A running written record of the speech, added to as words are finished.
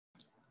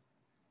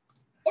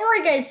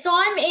Alright guys, so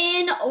I'm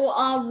in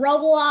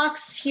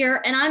Roblox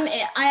here, and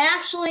I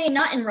actually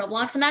not in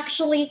Roblox. I'm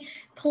actually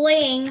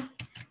playing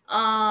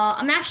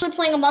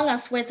Among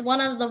Us with one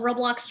of the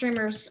Roblox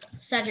streamers,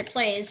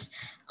 SajidPlayz.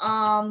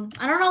 I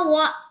don't know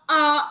what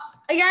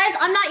guys,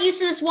 I'm not used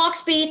to this walk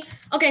speed.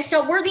 Okay,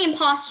 so we're the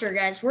imposter,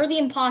 guys. We're the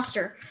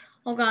imposter.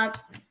 Oh god.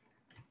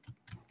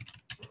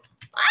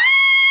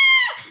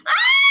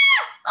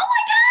 Oh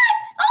my god!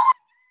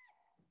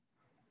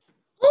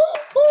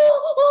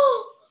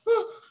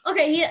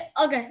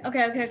 Okay,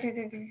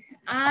 okay.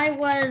 I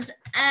was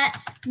at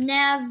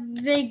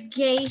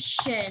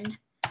navigation.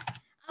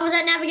 Oh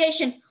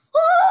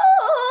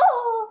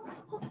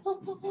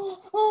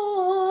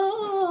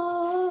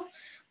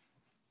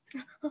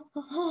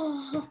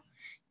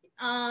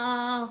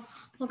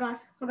god.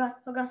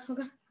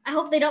 I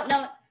hope they don't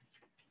know it.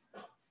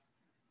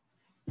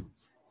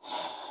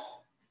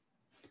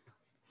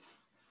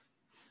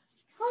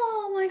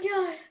 Oh my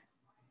god.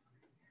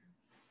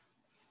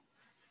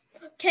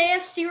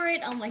 KFC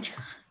rate. Oh my god.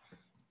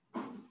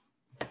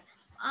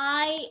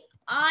 I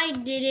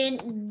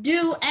didn't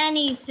do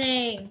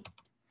anything.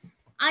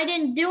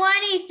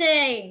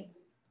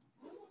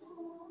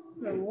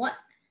 What?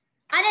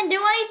 I didn't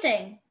do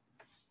anything.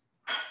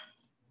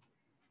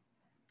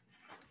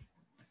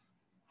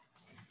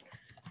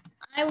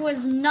 I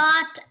was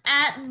not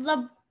at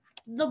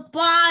the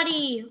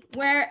body,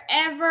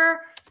 wherever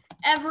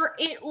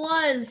it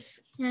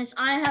was. Yes,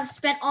 I have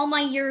spent all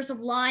my years of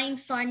lying,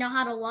 so I know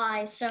how to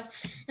lie. So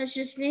that's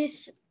just me.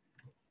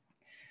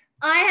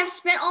 I have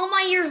spent all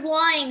my years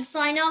lying,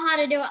 so I know how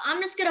to do it.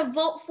 I'm just gonna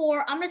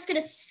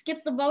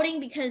skip the voting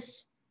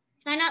because,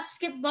 can I not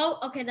skip vote?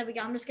 Okay, there we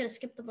go. I'm just gonna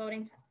skip the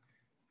voting.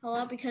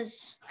 Hello,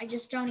 because I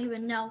just don't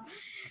even know.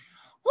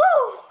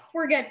 Woo,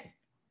 we're good.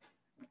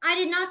 I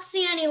did not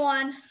see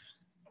anyone.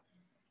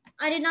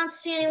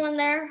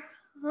 There.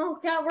 Oh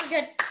god, we're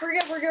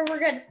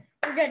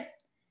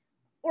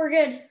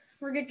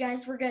good,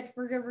 guys. We're good.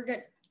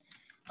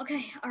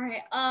 Okay, all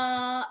right.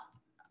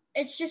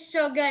 It's just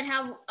so good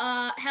how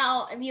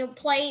if you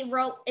play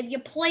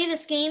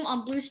this game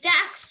on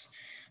BlueStacks,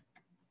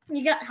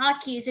 you got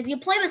hotkeys. If you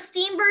play the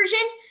Steam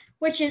version,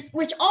 which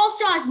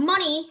also has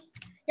money,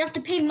 you have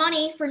to pay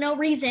money for no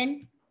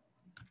reason.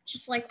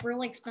 Just like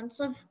really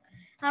expensive.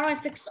 How do I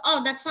fix?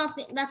 Oh, that's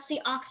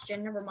the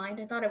oxygen. Never mind.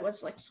 I thought it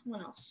was like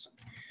someone else.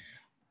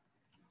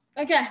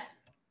 Okay.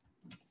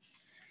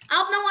 I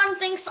hope no one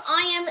thinks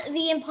I am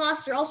the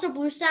imposter. Also,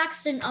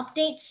 BlueStacks didn't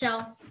update, so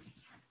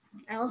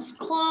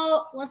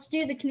let's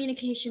do the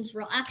communications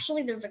rule.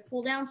 Actually, there's a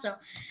cooldown, so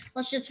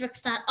let's just fix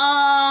that.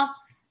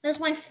 There's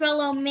my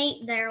fellow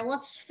mate there.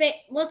 Let's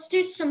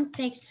do some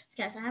fakes,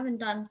 guys. I haven't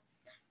done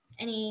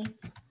any. All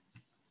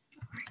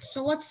right,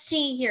 so let's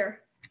see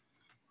here.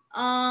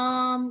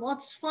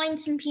 Let's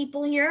find some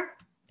people here.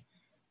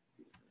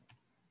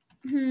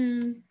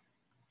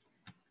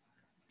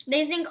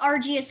 They think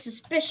RG is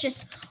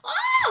suspicious.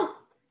 Oh!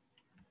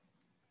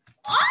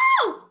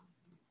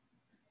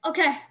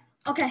 Okay,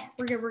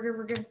 we're good.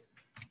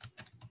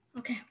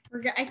 Okay,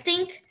 we're good. I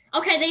think,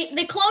 okay,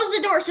 they closed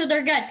the door, so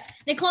they're good.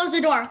 They closed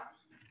the door.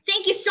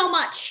 Thank you so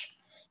much.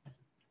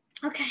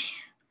 Okay,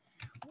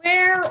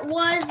 where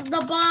was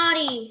the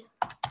body?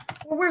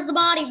 Where's the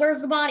body?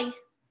 Where's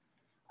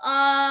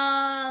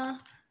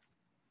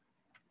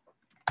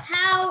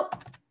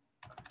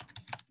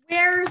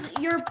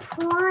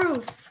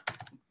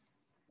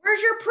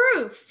your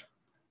proof?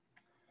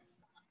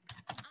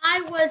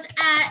 I was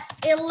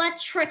at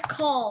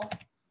electrical.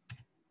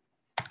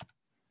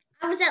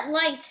 I was at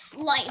lights.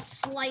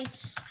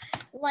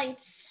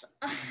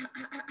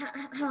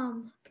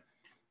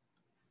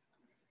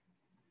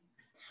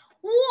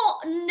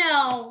 Whoa,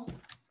 no,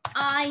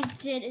 I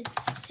didn't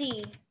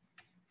see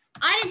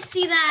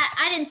that.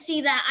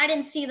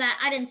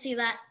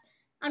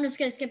 I'm just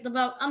gonna skip the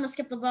vote.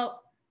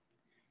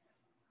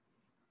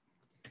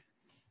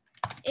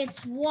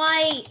 It's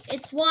white.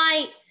 Let's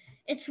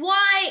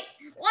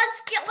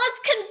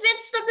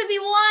convince them to be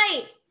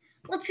white.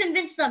 Let's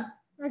convince them.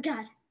 Oh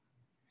god.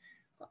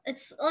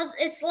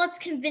 Let's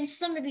convince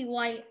them to be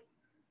white.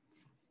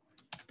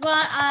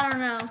 But I don't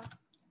know.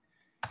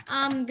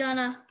 I'm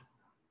gonna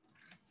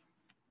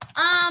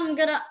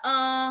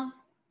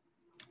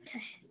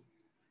okay.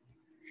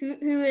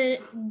 Who is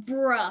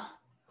bruh?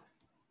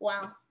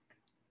 Wow.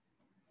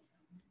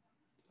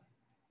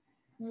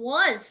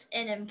 Was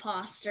an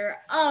imposter.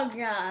 Oh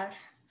god.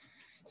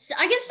 So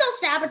I can still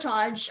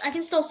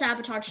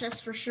sabotage.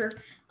 That's for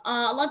sure.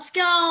 Let's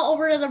go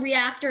over to the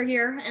reactor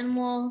here and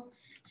we'll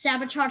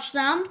sabotage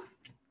them.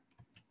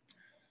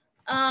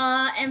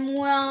 And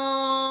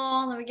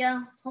there we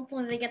go.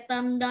 Hopefully they get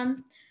them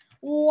done.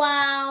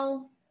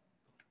 Wow.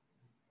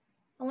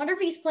 I wonder if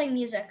he's playing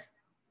music.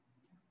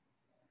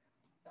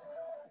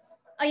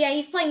 Oh yeah,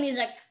 he's playing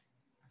music.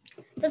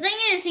 The thing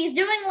is, he's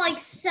doing like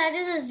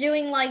Sajid is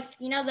doing like,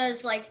 you know,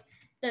 those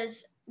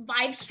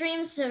vibe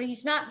streams. So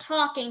he's not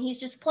talking. He's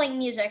just playing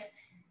music.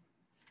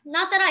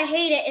 Not that I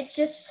hate it. It's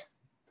just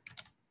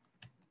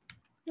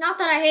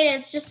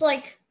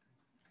like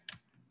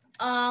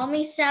Let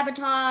me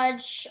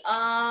sabotage.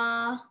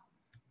 Let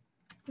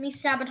me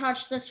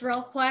sabotage this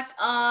real quick.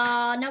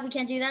 No, we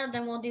can't do that.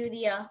 Then we'll do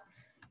the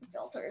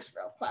filters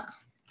real quick.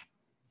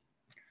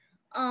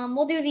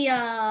 We'll do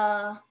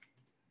the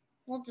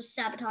we'll just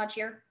sabotage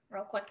here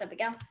real quick. There we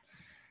go.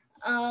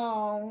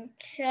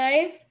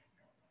 Okay.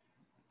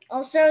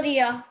 Also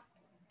the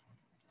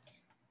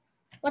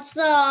what's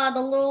the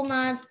Lil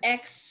Nas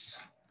X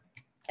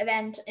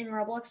event in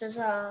Roblox? There's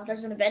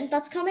an event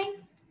that's coming.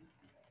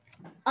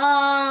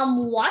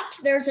 What?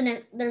 There's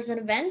an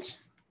event?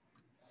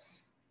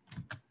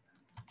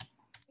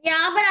 Yeah,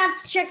 I'm gonna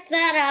have to check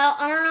that out.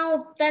 I don't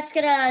know if that's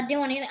gonna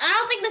do anything. I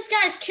don't think this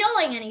guy's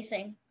killing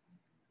anything.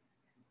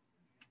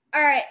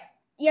 All right.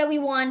 Yeah, we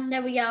won.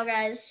 There we go,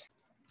 guys.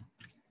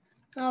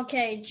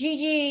 Okay,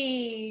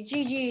 GG,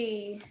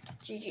 GG,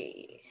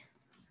 GG.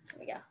 There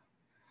we go.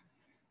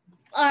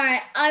 All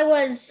right, I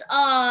was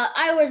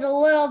a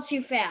little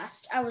too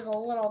fast. There we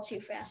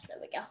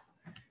go.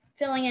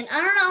 Filling in.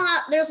 I don't know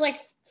how. There's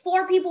like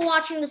 4 people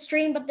watching the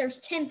stream, but there's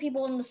 10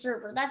 people in the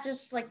server. That's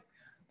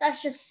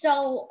just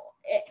so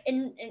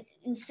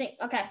insane.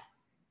 Okay.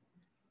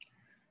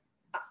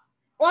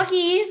 Lucky,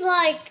 he's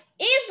like,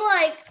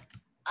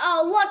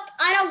 oh look,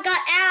 I don't got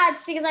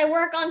ads because I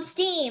work on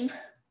Steam.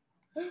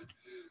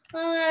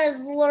 Oh, that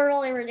is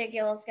literally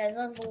ridiculous, guys.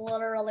 That's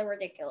literally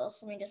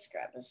ridiculous. Let me just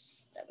grab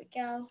this. There we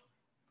go.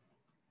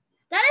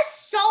 That is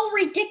so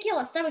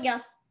ridiculous. There we go.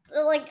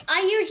 Like,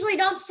 I usually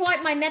don't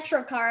swipe my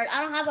Metro card.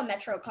 I don't have a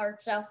Metro card,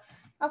 so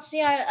let's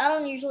see. I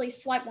don't usually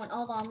swipe one.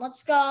 Hold on.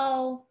 Let's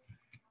go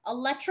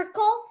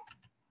electrical.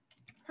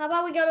 How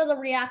about we go to the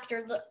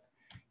reactor?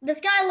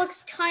 This guy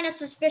looks kind of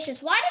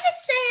suspicious. Why did it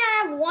say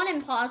I have 1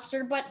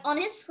 imposter, but on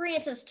his screen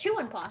it says 2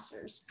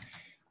 imposters?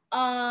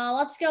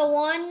 Let's go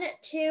 1,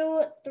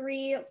 2,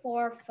 3,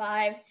 4,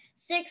 5,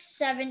 6,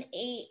 7,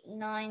 8,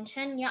 9,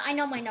 10. Yeah, I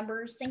know my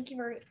numbers. Thank you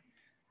very.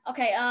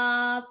 Okay.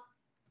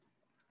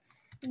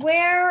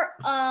 Where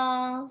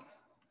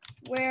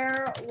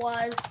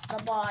was the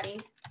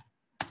body?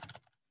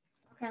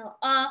 Okay.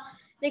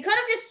 They could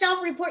have just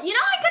self-report. You know,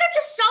 I could have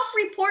just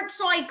self-report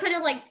so I could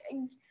have like.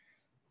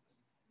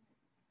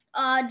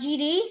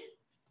 GD.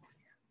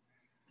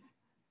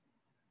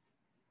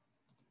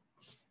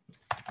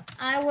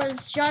 I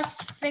was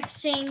just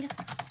fixing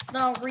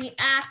the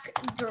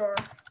reactor.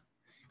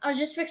 I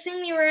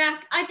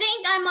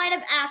think I might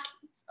have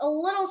acted a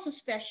little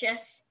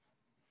suspicious.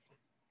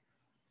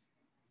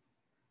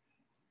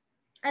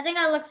 I think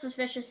I look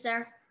suspicious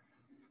there.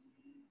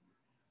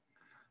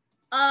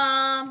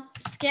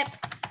 Skip,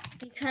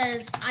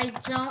 because I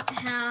don't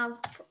have,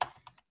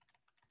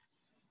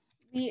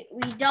 we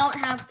don't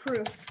have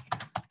proof.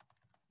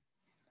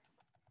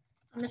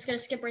 I'm just gonna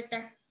skip right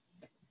there.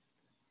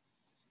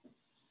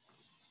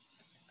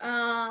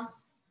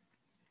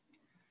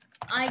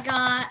 I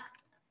got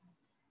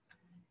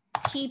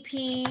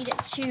TP'd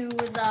to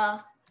the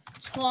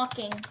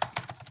talking.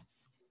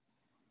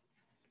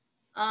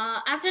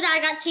 After that, I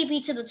got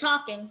TP'd to the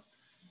talking.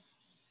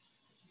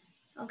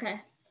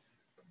 Okay.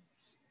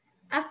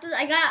 After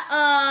I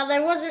got,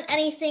 there wasn't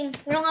anything,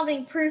 we don't have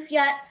any proof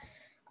yet.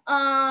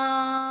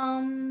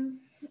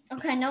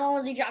 Okay, no one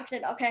was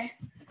ejected. Okay,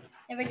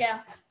 here we go.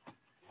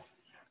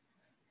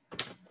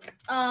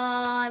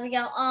 Here we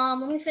go.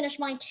 Let me finish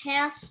my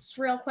tasks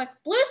real quick.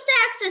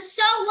 BlueStacks is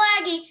so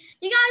laggy.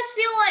 You guys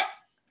feel like,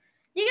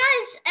 do you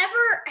guys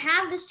ever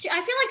have this?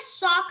 I feel like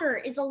soccer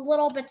is a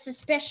little bit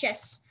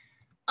suspicious.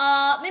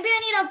 Maybe I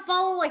need to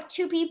follow like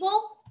 2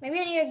 people. Maybe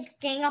I need to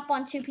gang up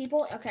on 2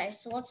 people. Okay,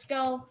 so let's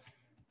go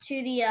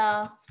to the,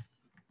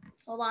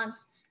 hold on.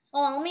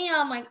 Let me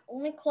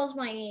close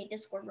my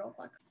Discord real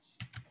quick.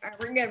 All right,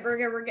 we're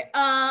good.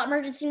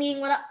 Emergency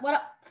meeting, what up?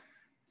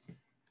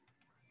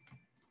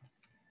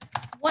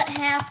 What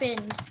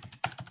happened?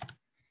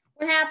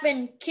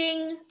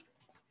 King?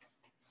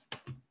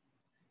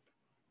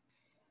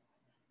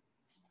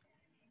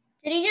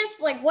 Did he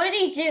just, like, what did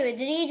he do? Did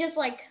he just,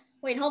 like,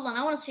 wait, hold on.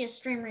 I want to see a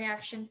stream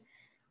reaction.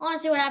 I want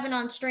to see what happened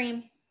on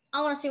stream.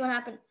 I want to see what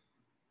happened.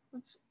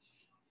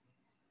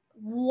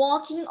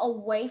 Walking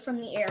away from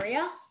the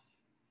area?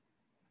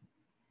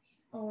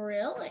 Oh,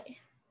 really?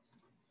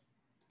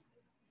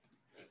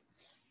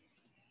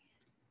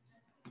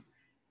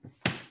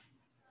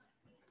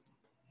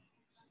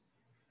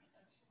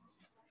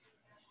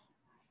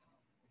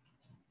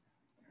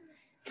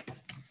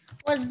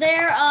 Are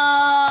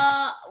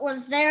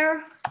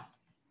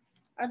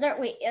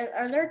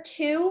there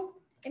 2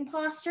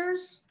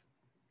 imposters?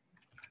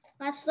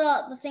 That's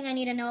the thing I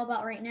need to know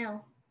about right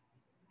now.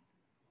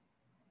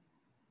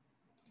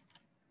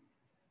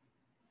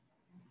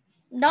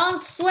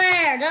 Don't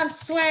swear. I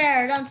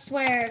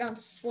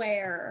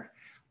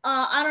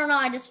don't know,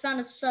 I just found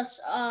it sus.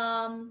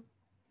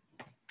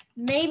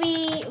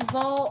 Maybe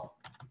vote.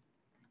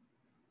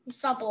 We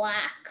saw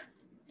black.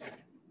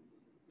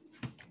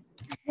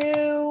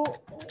 Who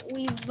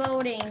we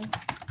voting?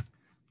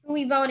 I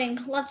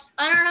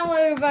don't know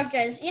what we vote,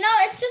 guys. You know,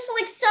 it's just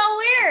like so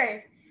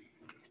weird.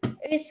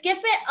 We skip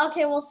it.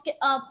 Okay, we'll skip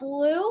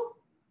blue.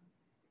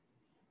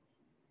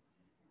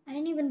 I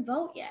didn't even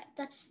vote yet.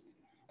 That's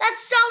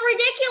so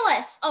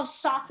ridiculous. Oh,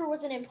 soccer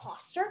was an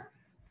imposter.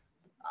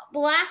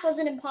 Black was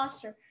an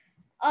imposter.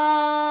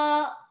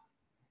 Okay.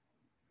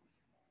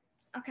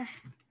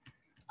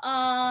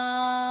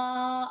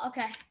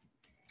 Okay.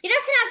 He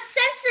doesn't have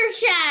censor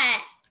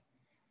chat.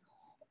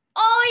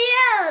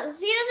 Oh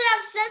yes, he doesn't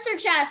have censor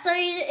chat, so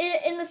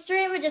in the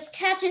stream it just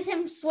catches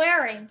him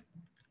swearing.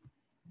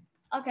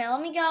 Okay,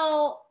 let me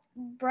go.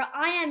 Bro,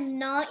 I am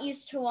not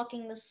used to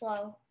walking this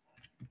slow.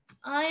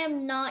 I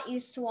am not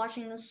used to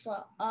watching this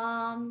slow.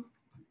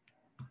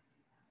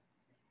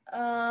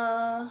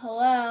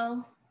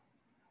 Hello.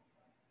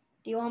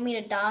 Do you want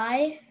me to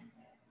die?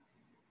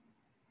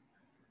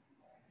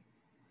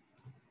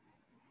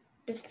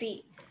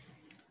 Defeat.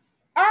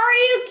 Are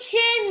you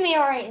kidding me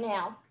right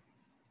now?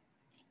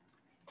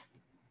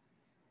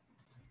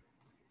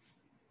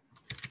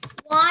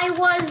 Why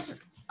was,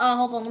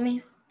 hold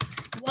on,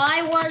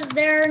 why was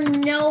there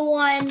no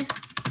one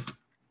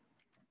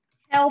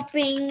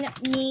helping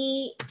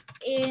me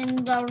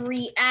in the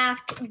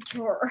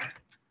reactor?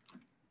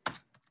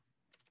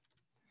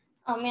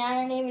 Oh man,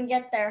 I didn't even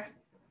get there.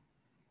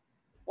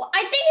 Well,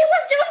 I think he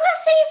was doing the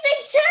same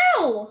thing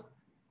too.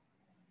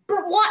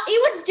 But what? He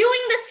was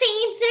doing the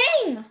same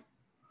thing.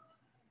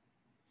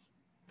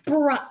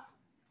 Bruh.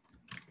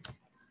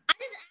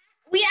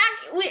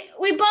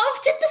 We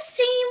both did the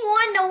same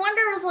one. No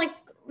wonder it was like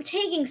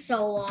taking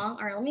so long.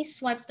 All right, let me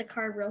swipe the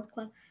card real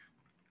quick.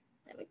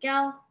 There we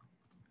go.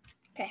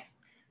 Okay.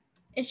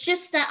 It's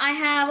just that I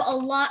have a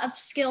lot of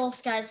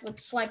skills, guys, with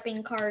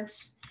swiping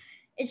cards.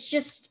 It's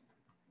just,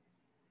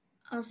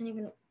 I wasn't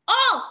even,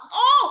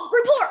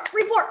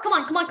 report. Come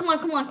on.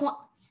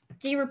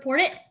 Did you report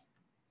it?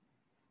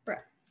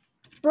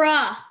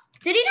 Bruh.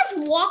 Did he just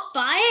walk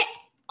by it?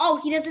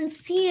 Oh, he doesn't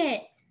see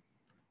it.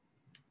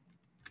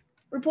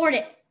 Report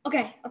it.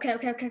 Okay.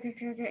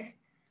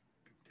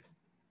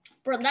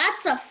 Bro,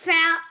 that's a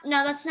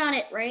no, that's not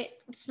it, right?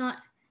 It's not.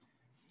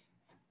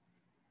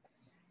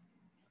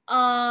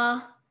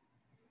 I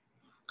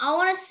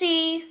want to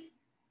see.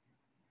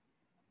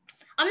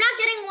 I'm not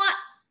getting what.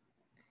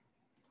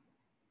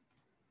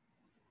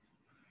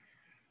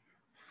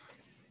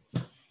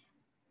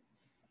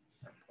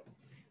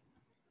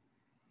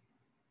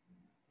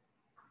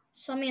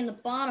 Saw me in the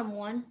bottom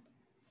one.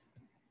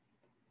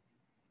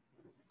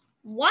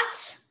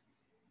 What?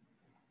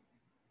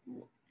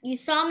 You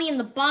saw me in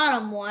the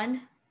bottom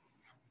one.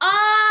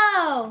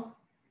 Oh.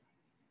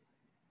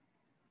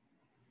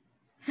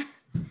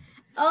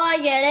 Oh, I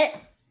get it.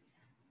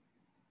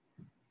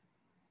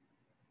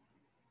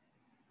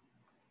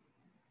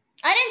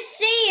 I didn't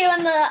see you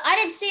in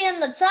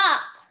the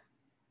top.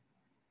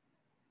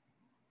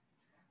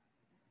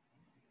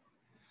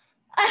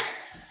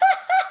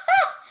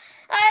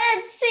 I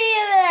didn't see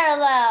you there,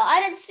 though.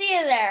 I didn't see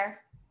you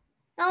there.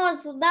 That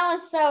was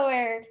so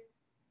weird.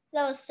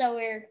 That was so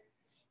weird.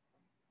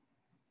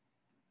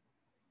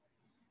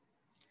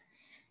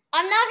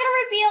 I'm not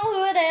gonna reveal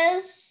who it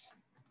is.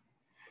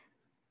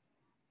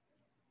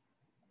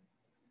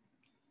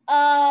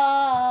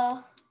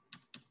 Oh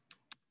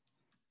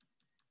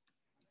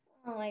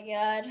my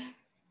god.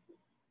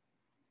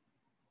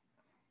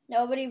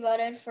 Nobody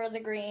voted for the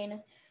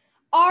green.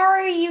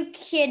 Are you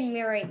kidding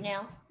me right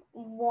now?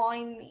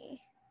 Why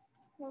me?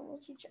 What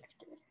was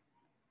ejected?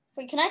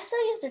 Wait, can I still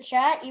use the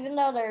chat even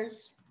though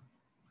there's...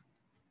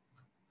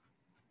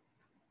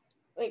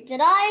 Wait,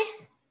 did I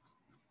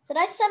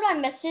send my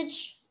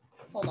message?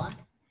 Hold on.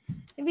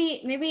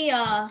 Maybe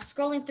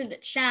scrolling through the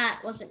chat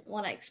wasn't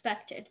what I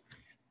expected.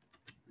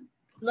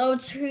 The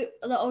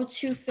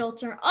O2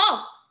 filter.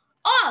 Oh!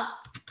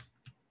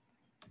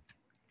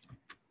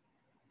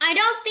 I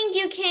don't think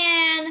you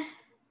can.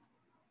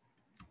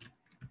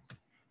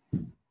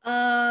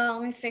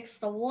 Let me fix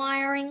the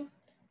wiring.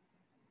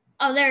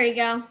 Oh, there you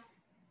go.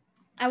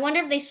 I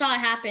wonder if they saw it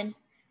happen.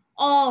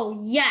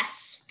 Oh,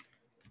 yes.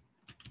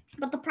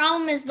 But the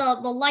problem is the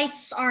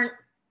lights aren't.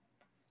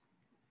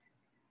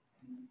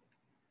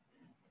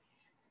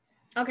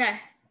 Okay,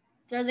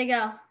 there they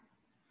go.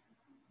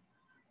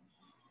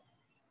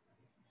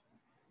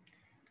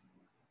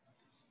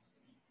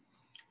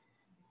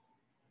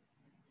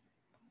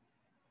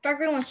 Dark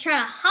Green was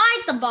trying to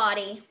hide the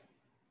body.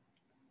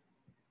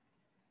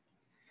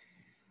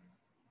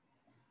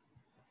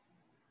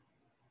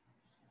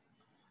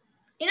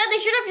 You know, they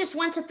should have just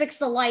went to fix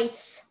the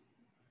lights.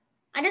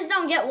 I just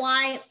don't get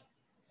why.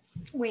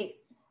 Wait.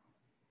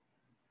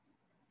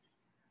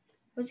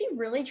 Was he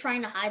really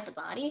trying to hide the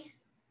body?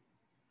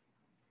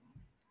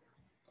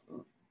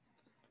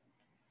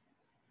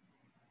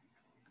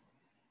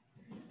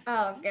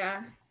 Oh,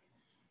 God.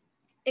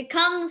 It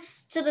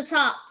comes to the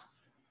top.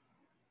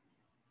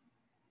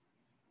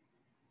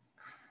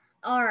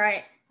 All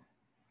right.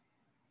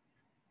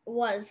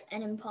 Was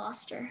an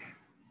imposter.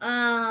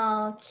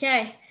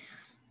 Okay.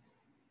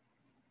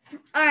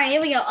 All right,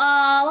 here we go.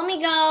 Let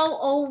me go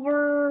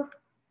over.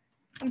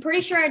 I'm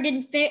pretty sure I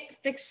didn't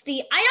fix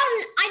the.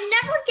 I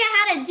never get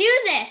how to do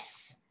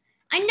this.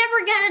 I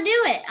never get how to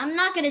do it. I'm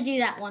not gonna do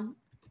that one.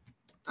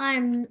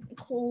 I'm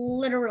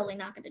literally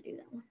not gonna do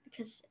that one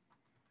because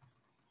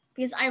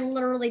because I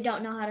literally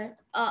don't know how to.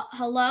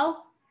 Hello?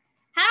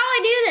 How do I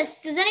do this?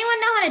 Does anyone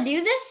know how to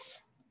do this?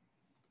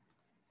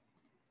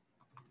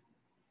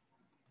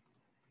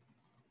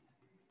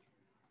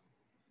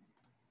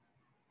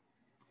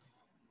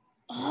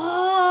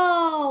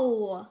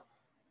 Oh,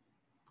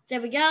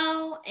 there we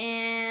go.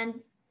 And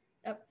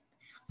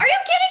are you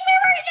kidding me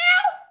right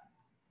now?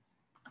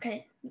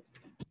 Okay,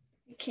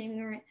 you're kidding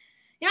me right.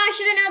 You know, I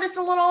should have known this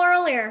a little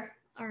earlier.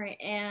 All right,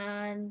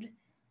 and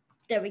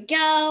there we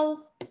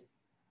go.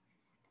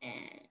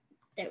 And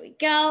there we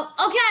go.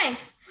 Okay.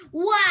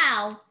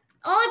 Wow.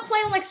 I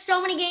played like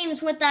so many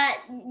games with that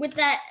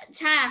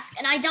task,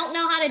 and I don't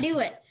know how to do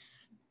it.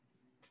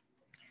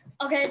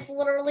 Okay, it's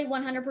literally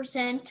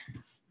 100%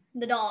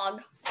 the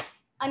dog.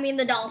 I mean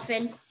the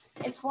dolphin.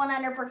 It's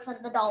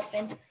 100% the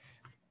dolphin.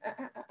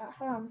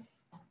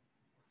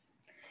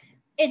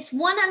 It's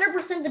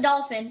 100% the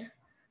dolphin.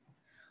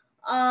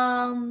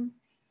 That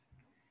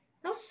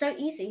was so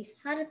easy.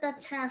 How did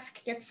that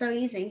task get so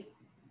easy?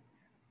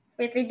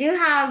 Wait, they do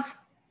have.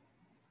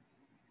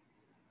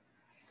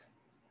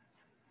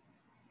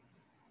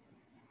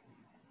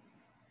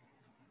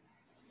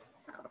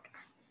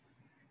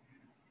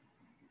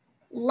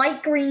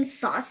 Light green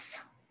sauce.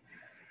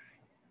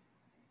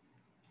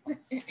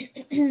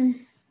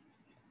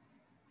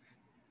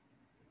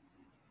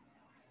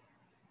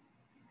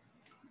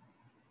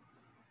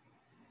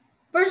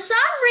 For some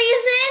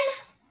reason,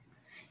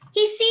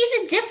 he sees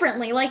it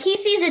differently. Like he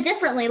sees it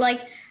differently.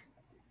 Like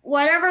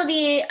whatever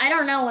the I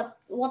don't know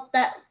what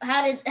that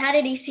how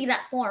did he see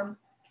that form?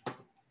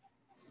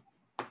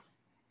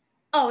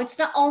 Oh, it's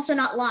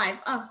not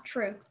live. Oh,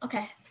 true.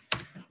 Okay.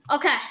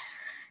 Okay.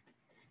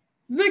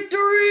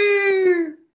 Victory!